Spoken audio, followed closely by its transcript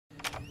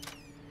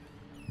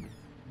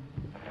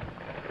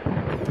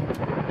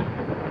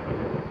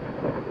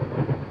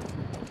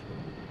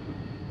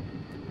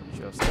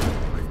Just a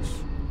bridge.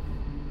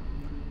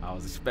 I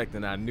was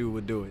expecting I knew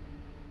would do it.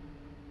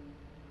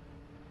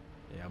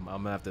 Yeah, I'm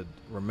gonna have to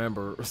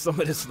remember some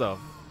of this stuff.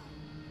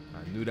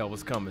 I knew that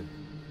was coming.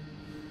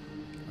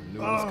 I knew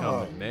it was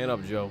coming. Man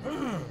up, Joe.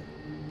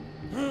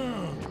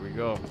 Here we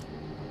go.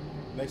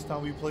 Next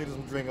time we play this,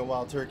 I'm drinking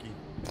wild turkey.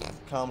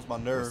 Calms my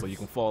nerves. So you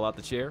can fall out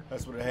the chair?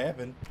 That's what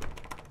happened.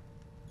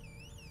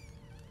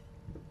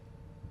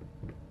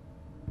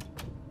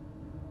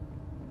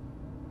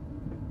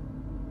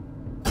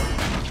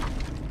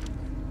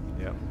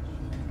 Yep.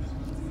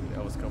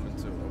 That was coming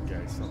too.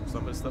 Okay, some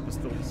of the stuff is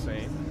still the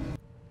same.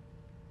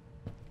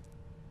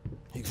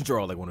 He can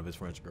draw like one of his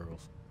French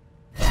girls.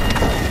 Yeah.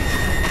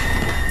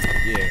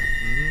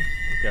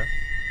 Okay.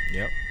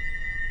 Yep.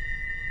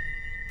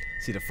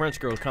 See, the French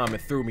girl comment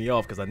threw me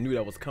off because I knew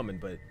that was coming,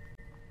 but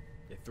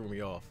it threw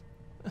me off.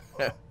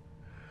 Gonna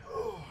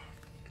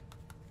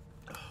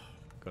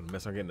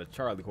mess around getting a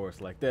Charlie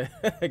horse like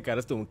that. Got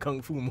us doing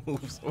kung fu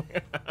moves.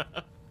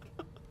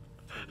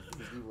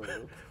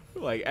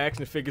 Like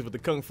action figures with the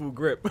kung fu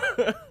grip.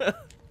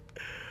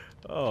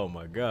 Oh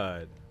my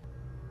god.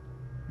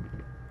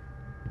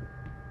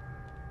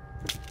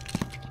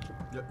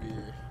 Yep, yeah.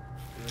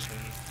 What's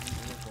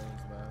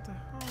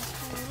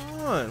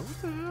going on?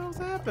 What the hell's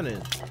happening?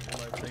 I'm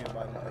like thinking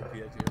about my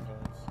PX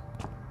earphones.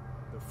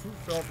 The fruit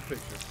fell out the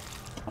picture.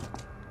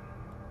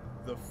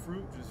 The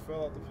fruit just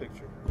fell out the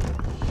picture.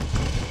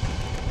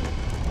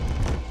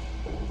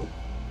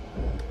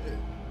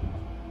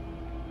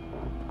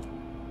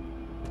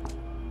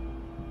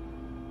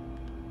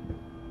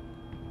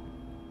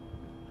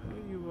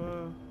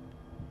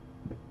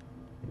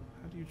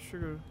 How do you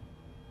trigger?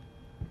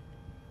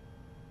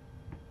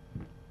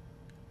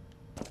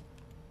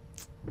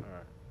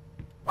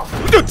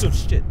 Alright. Some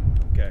shit.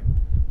 Okay.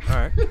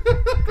 Alright. Okay.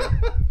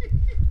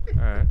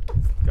 Alright.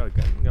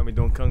 Got me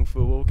doing kung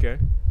fu. Okay.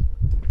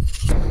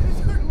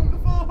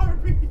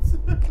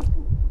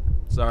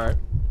 It's alright.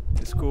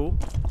 It's cool.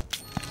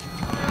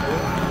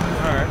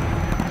 Alright.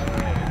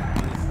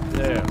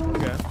 Yeah.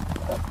 Okay.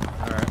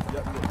 Alright.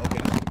 Okay,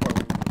 this is the part where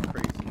we went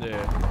crazy.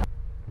 Yeah.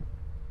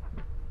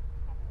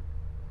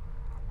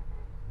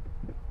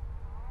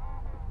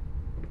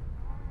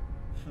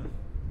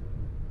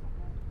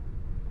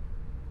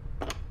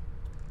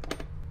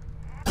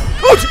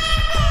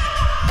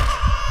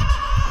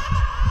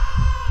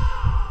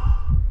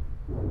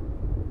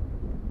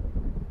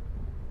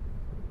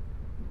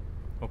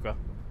 Okay.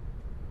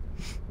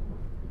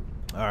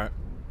 Alright.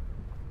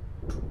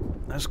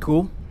 That's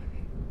cool.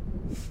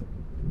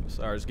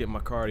 Sorry, just getting my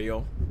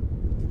cardio.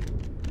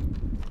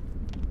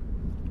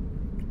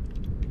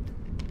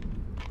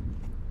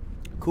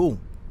 Cool.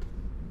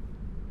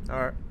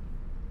 Alright.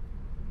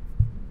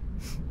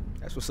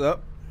 That's what's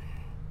up.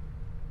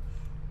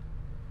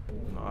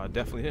 No, I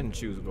definitely didn't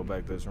choose to go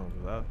back to this room.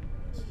 We forgot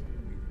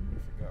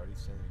already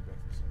sent you back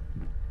to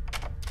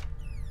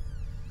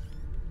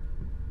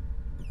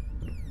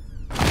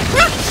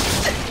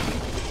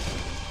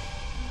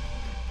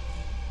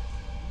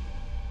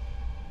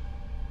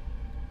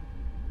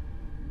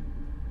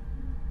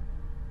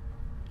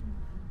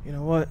You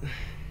know what?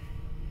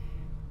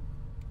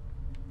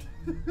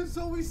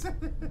 So we said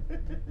it.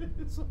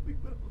 So we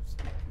went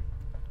upstairs.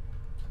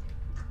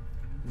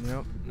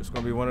 Yep, it's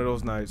gonna be one of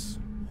those nights.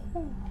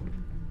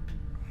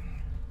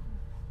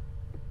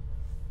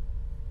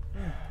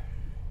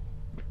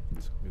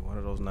 It's gonna be one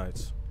of those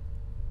nights.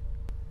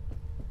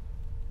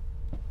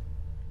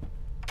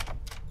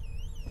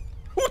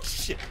 What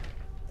shit?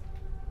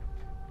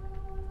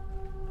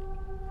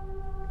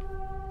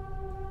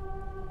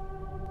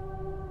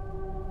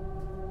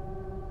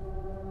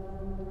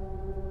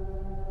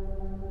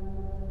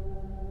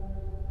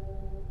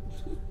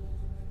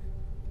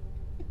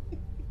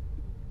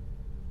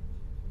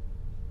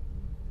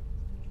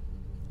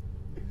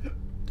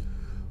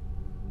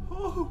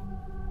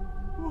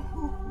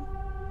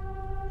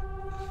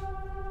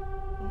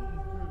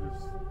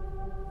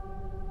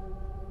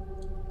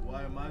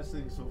 Why am I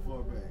sitting so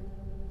far back?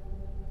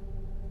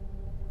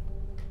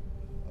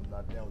 I'm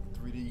not down with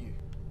 3D.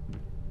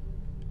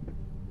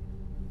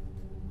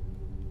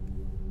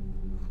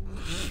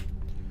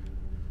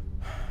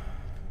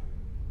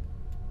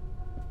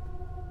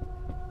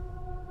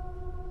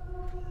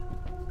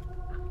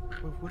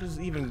 What is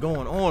even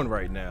going on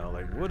right now?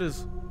 Like, what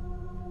is...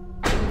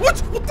 What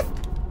the...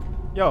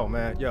 Yo,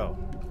 man, yo.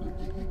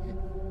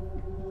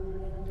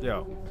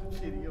 Yo.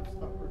 Kitty, I'm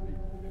sorry.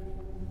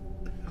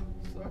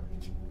 Sorry.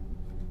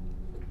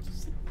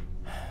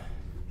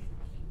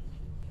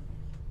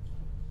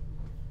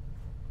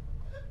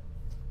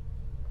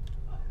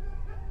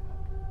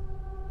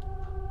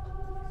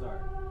 Sorry.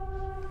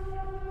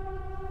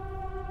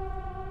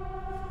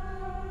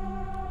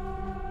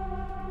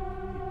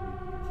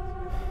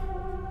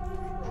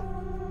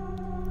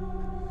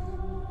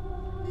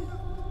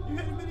 You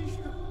had a mini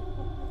stroke.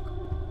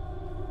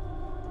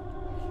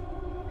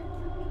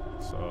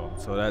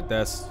 So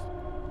that's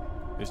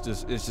it's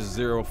just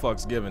zero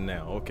fucks given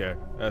now. Okay,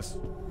 that's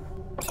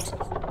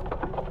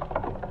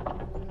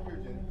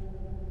Here, Jenny.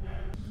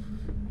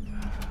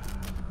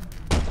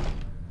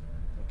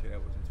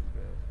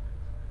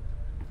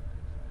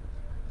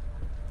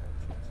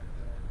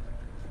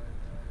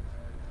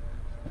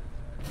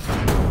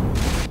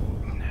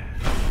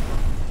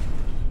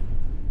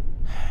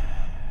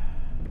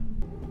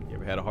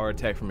 heart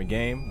attack from a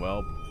game,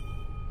 well,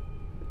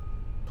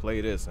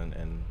 play this and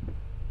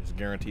it's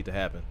guaranteed to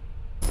happen.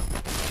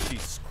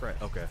 Jesus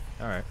Christ. Okay.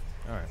 All right.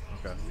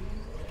 Okay.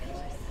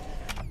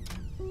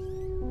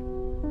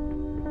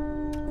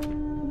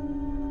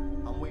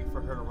 I'm waiting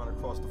for her to run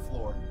across the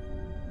floor.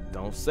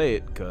 Don't say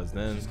it, cause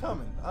then. She's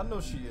coming. I know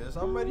she is.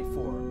 I'm ready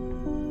for her.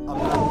 I'm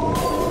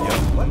not.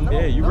 Yep. What? No,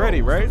 yeah, you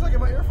ready, right? As soon as I get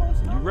my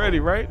earphones. You ready,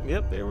 right?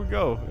 Yep. There we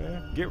go.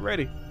 Yeah, get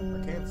ready. I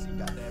can't see.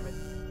 Goddammit.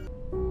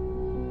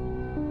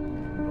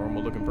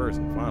 Normal looking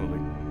person, finally.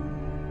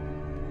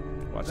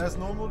 Watch That's it.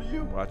 normal to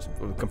you? Watch it.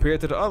 Compared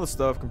to the other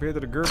stuff, compared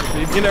to the girl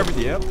and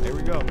everything. Yep. There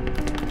we go.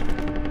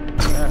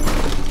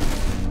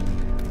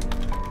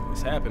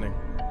 It's happening.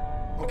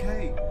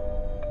 Okay.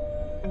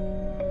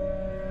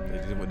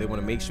 They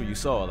want to make sure you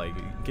saw, like,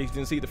 in case you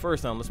didn't see it the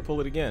first time, let's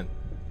pull it again.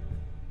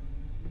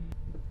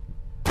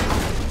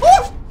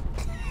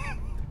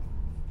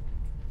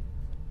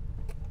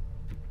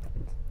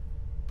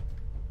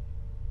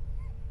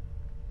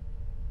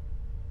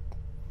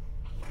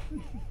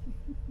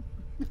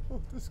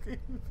 This game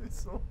is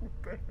so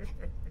bad.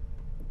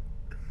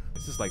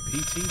 Is this like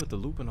PT with the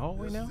loop in the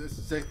hallway now? This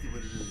is exactly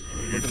what it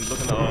is.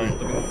 Looking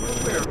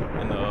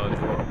in the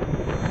drawer.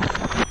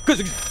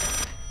 'Cause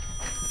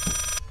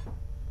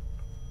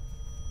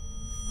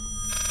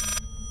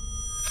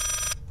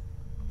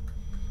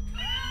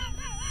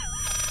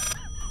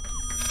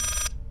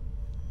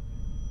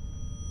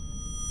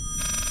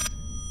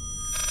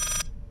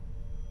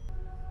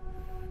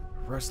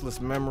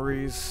restless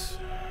memories.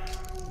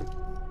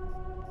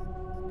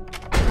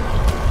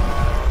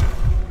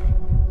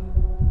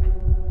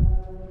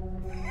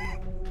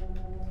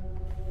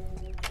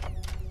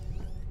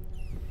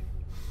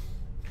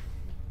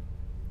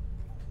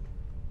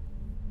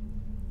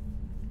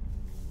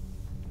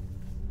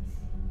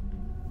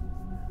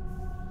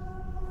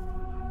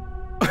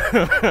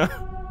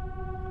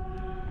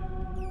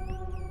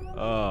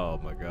 Oh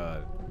my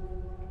God.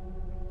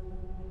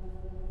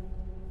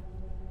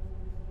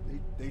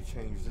 They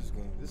changed this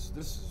game. This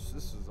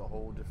is a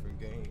whole different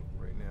game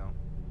right now.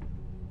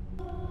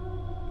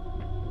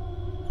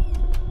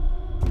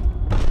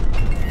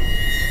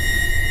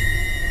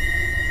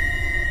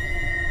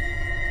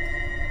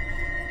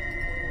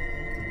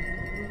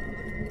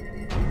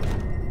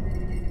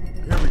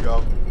 Here we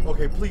go.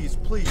 Okay, please,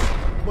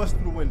 bust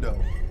through the window.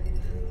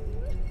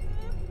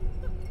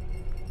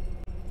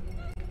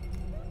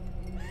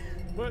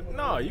 But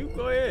no, you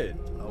go ahead.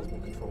 I was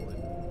gonna control it.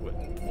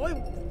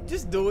 What?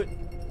 Just do it.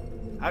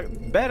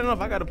 Bad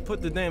enough I gotta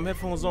put the damn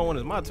headphones on when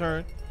it's my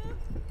turn.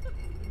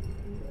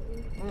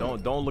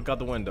 Don't look out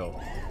the window.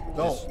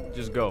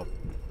 Just go.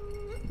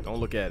 Don't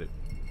look at it.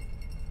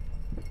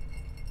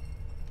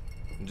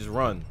 And just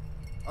run.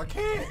 I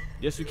can't.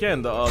 Yes, you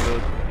can. The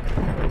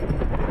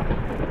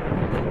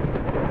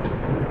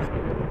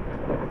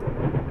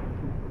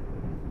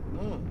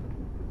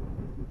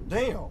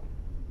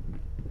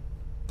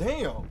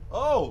Damn.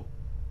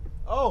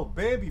 Oh,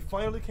 Bambi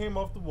finally came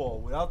off the wall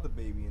without the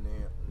baby and the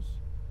antlers.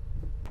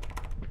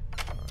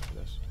 Alright,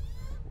 that's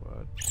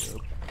what.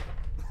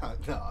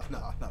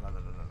 No.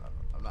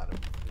 I'm not in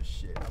this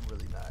shit. I'm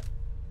really not.